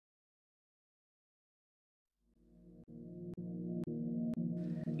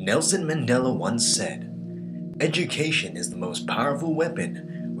Nelson Mandela once said, "Education is the most powerful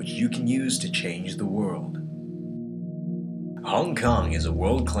weapon which you can use to change the world." Hong Kong is a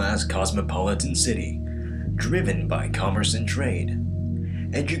world-class cosmopolitan city, driven by commerce and trade.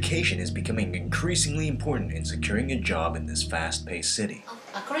 Education is becoming increasingly important in securing a job in this fast-paced city.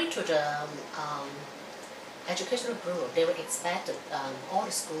 According to the educational bureau, they will expect all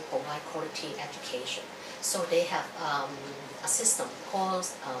the schools provide quality education. So they have a system called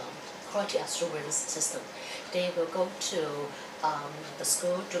quality assurance system. They will go to the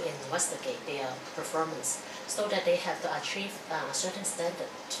school to investigate their performance, so that they have to achieve a certain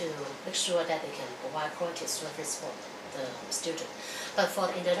standard to make sure that they can provide quality service for the student. But for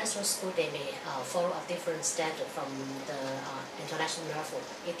the international school, they may follow a different standard from the international level.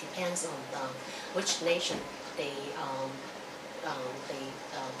 It depends on which nation the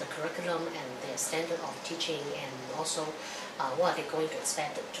curriculum and the standard of teaching, and also what are they going to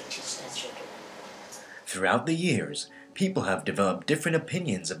expect to teach their children. Throughout the years, people have developed different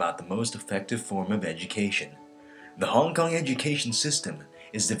opinions about the most effective form of education. The Hong Kong education system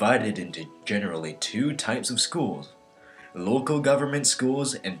is divided into generally two types of schools: local government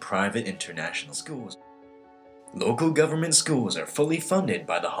schools and private international schools. Local government schools are fully funded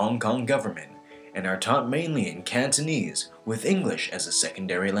by the Hong Kong government and are taught mainly in Cantonese with English as a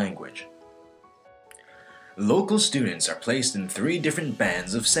secondary language. Local students are placed in 3 different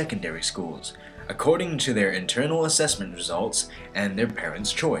bands of secondary schools, according to their internal assessment results and their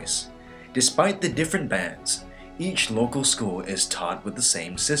parents' choice. Despite the different bands, each local school is taught with the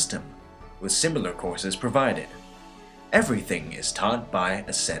same system, with similar courses provided. Everything is taught by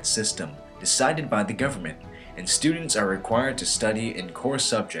a set system, decided by the government, and students are required to study in core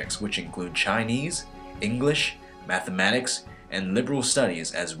subjects which include Chinese, English, mathematics, and liberal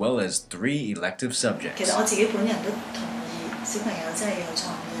studies, as well as 3 elective subjects. 其實我自己本人都同意小朋友真係有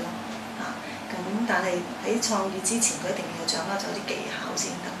創意咯，咁但係喺創意之前，佢一定要掌握咗啲技巧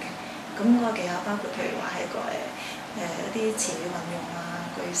先得嘅。咁嗰個技巧包括譬如話係一啲詞語運用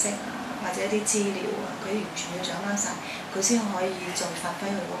啊、句式啊，或者一啲資料啊，佢完全要掌握晒，佢先可以再發揮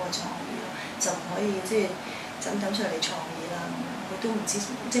佢嗰個創意咯，就唔可以即係就咁出嚟創意啦，佢都唔知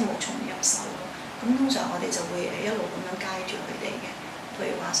即係無從入手咯。咁通常我哋就會一路咁樣guide住佢哋嘅，譬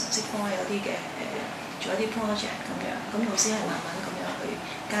如話常識科有啲嘅做一啲 project 咁樣，咁老師係慢慢咁樣去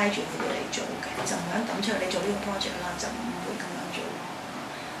guide住佢哋嚟做嘅，就唔想抌出嚟你做呢個 project 啦，就唔會咁樣做。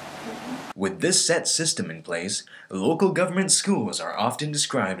With this set system in place, local government schools are often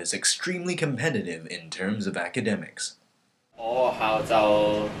described as extremely competitive in terms of academics. 我學校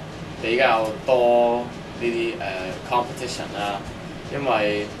就比較多呢啲competition 啦，因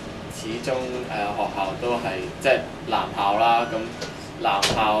為始終學校都係即係男校啦，咁男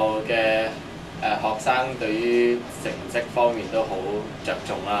校嘅學生對於成績方面都好着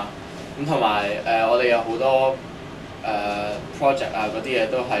重啦，咁同埋我哋有好多project 啊嗰啲嘢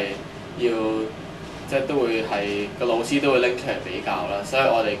都係要即係都會係個老師都會拎出嚟比較啦，所以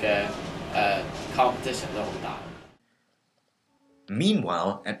我哋嘅competition 都好大。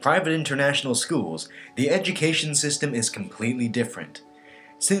Meanwhile, at private international schools, the education system is completely different.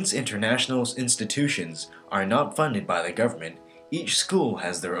 Since international institutions are not funded by the government, each school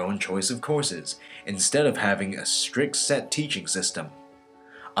has their own choice of courses, instead of having a strict set teaching system.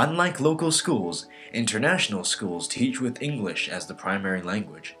 Unlike local schools, international schools teach with English as the primary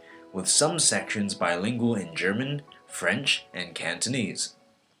language, with some sections bilingual in German, French, and Cantonese.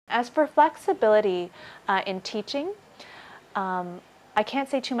 As for flexibility in teaching, I can't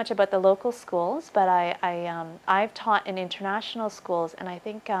say too much about the local schools, but I've taught in international schools, and I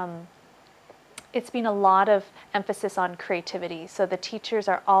think it's been a lot of emphasis on creativity. So the teachers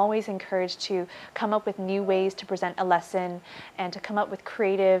are always encouraged to come up with new ways to present a lesson and to come up with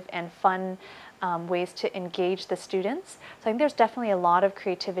creative and fun ways to engage the students. So I think there's definitely a lot of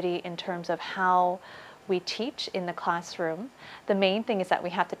creativity in terms of how we teach in the classroom. The main thing is that we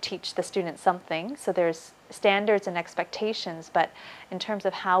have to teach the students something, so there's standards and expectations, but in terms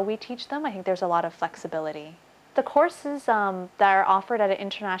of how we teach them, I think there's a lot of flexibility. The courses that are offered at an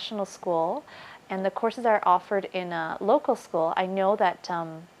international school and the courses that are offered in a local school, I know that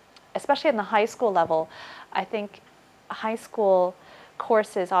especially in the high school level, I think high school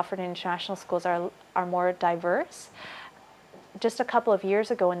courses offered in international schools are more diverse. Just a couple of years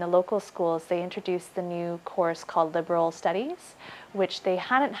ago in the local schools, they introduced the new course called Liberal Studies, which they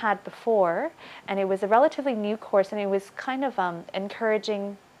hadn't had before, and it was a relatively new course, and it was kind of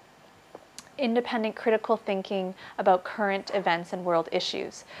encouraging independent critical thinking about current events and world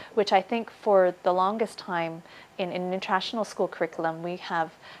issues, which I think for the longest time in an international school curriculum, we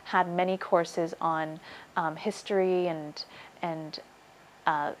have had many courses on history and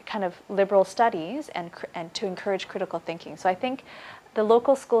kind of liberal studies and to encourage critical thinking. So I think the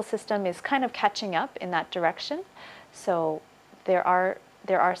local school system is kind of catching up in that direction. So there are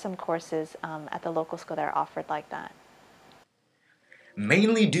some courses at the local school that are offered like that.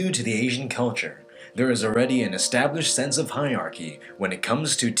 Mainly due to the Asian culture, there is already an established sense of hierarchy when it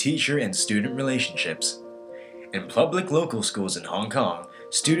comes to teacher and student relationships. In public local schools in Hong Kong,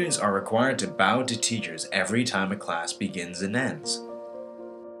 students are required to bow to teachers every time a class begins and ends.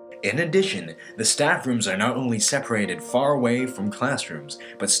 In addition, the staff rooms are not only separated far away from classrooms,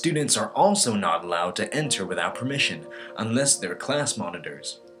 but students are also not allowed to enter without permission unless they're class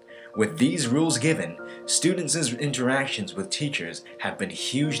monitors. With these rules given, students' interactions with teachers have been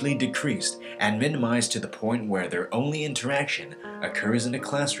hugely decreased and minimized to the point where their only interaction occurs in a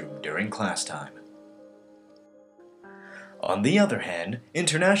classroom during class time. On the other hand,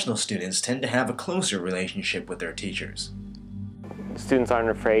 international students tend to have a closer relationship with their teachers. Students aren't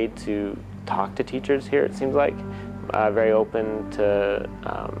afraid to talk to teachers here, it seems like. Very open to,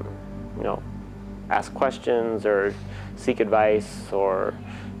 ask questions or seek advice or,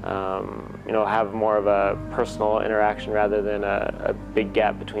 have more of a personal interaction rather than a big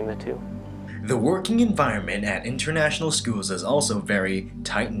gap between the two. The working environment at international schools is also very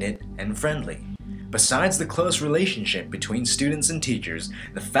tight-knit and friendly. Besides the close relationship between students and teachers,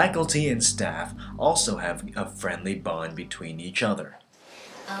 the faculty and staff also have a friendly bond between each other.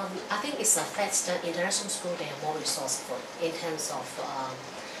 I think it's a fact that international school, they are more resourceful in terms of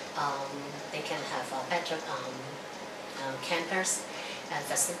they can have a better campus and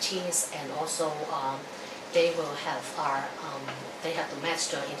facilities, and also they will have they have to match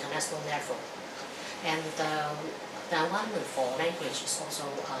the international level. And the environment for language is also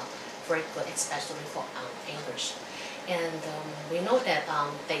very good, especially for English. And we know that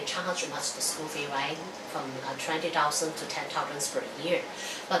they charge much the school fee, right, from 20,000 to 10,000 per year.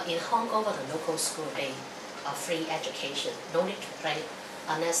 But in Hong Kong, for the local school, they are free education. No need to pay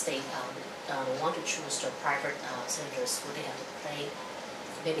unless they want to choose the private secondary school. They have to pay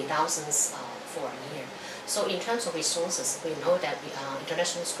maybe thousands for a year. So in terms of resources, we know that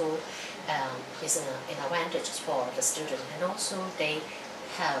international school is an advantage for the student, and also they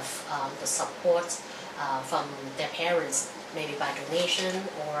have the support from their parents, maybe by donation,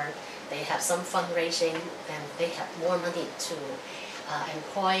 or they have some fundraising, and they have more money to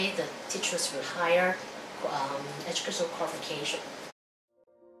employ the teachers with higher educational qualification.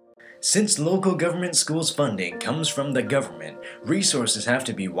 Since local government schools' funding comes from the government, resources have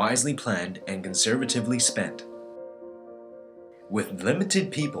to be wisely planned and conservatively spent. With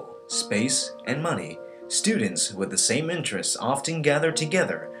limited people, space, and money, students with the same interests often gather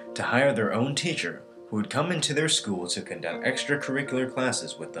together to hire their own teacher who would come into their school to conduct extracurricular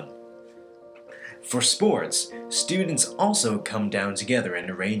classes with them. For sports, students also come down together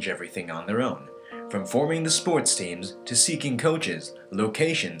and arrange everything on their own, from forming the sports teams to seeking coaches,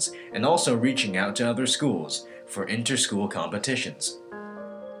 locations, and also reaching out to other schools for inter-school competitions.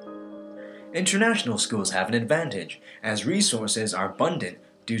 International schools have an advantage, as resources are abundant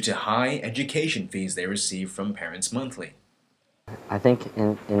due to high education fees they receive from parents monthly. I think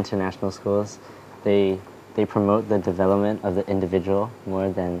in international schools, they promote the development of the individual more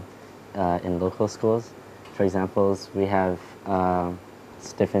than in local schools. For example, we have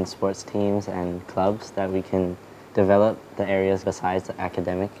different sports teams and clubs that we can develop the areas besides the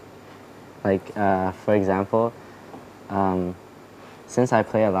academic. Like, for example, since I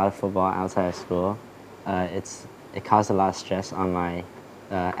play a lot of football outside of school, it caused a lot of stress on my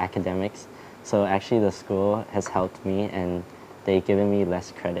academics. So actually the school has helped me, and they've given me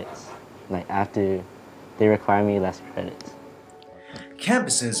less credits. Like they require me less credits.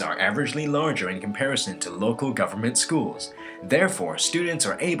 Campuses are averagely larger in comparison to local government schools. Therefore, students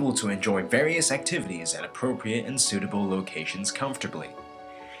are able to enjoy various activities at appropriate and suitable locations comfortably.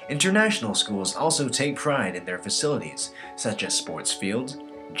 International schools also take pride in their facilities, such as sports fields,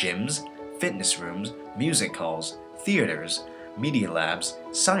 gyms, fitness rooms, music halls, theaters, media labs,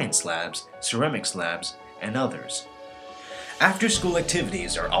 science labs, ceramics labs, and others. After-school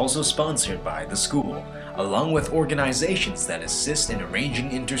activities are also sponsored by the school, along with organizations that assist in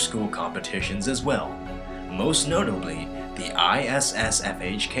arranging inter-school competitions as well, most notably the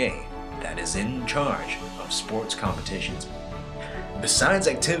ISSFHK, that is in charge of sports competitions. Besides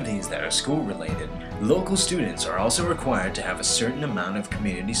activities that are school-related, local students are also required to have a certain amount of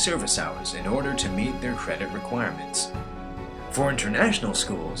community service hours in order to meet their credit requirements. For international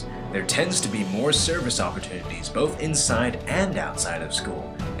schools, there tends to be more service opportunities both inside and outside of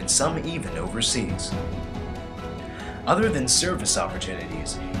school, and some even overseas. Other than service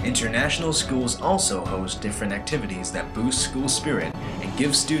opportunities, international schools also host different activities that boost school spirit and and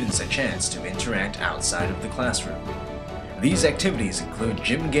give students a chance to interact outside of the classroom. These activities include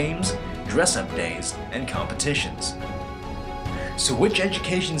gym games, dress-up days, and competitions. So which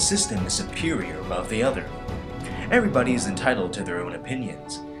education system is superior above the other? Everybody is entitled to their own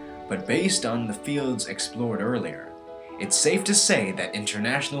opinions, but based on the fields explored earlier, it's safe to say that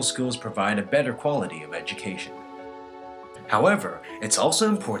international schools provide a better quality of education. However, it's also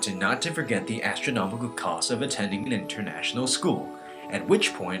important not to forget the astronomical cost of attending an international school, at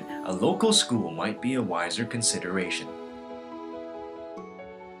which point a local school might be a wiser consideration.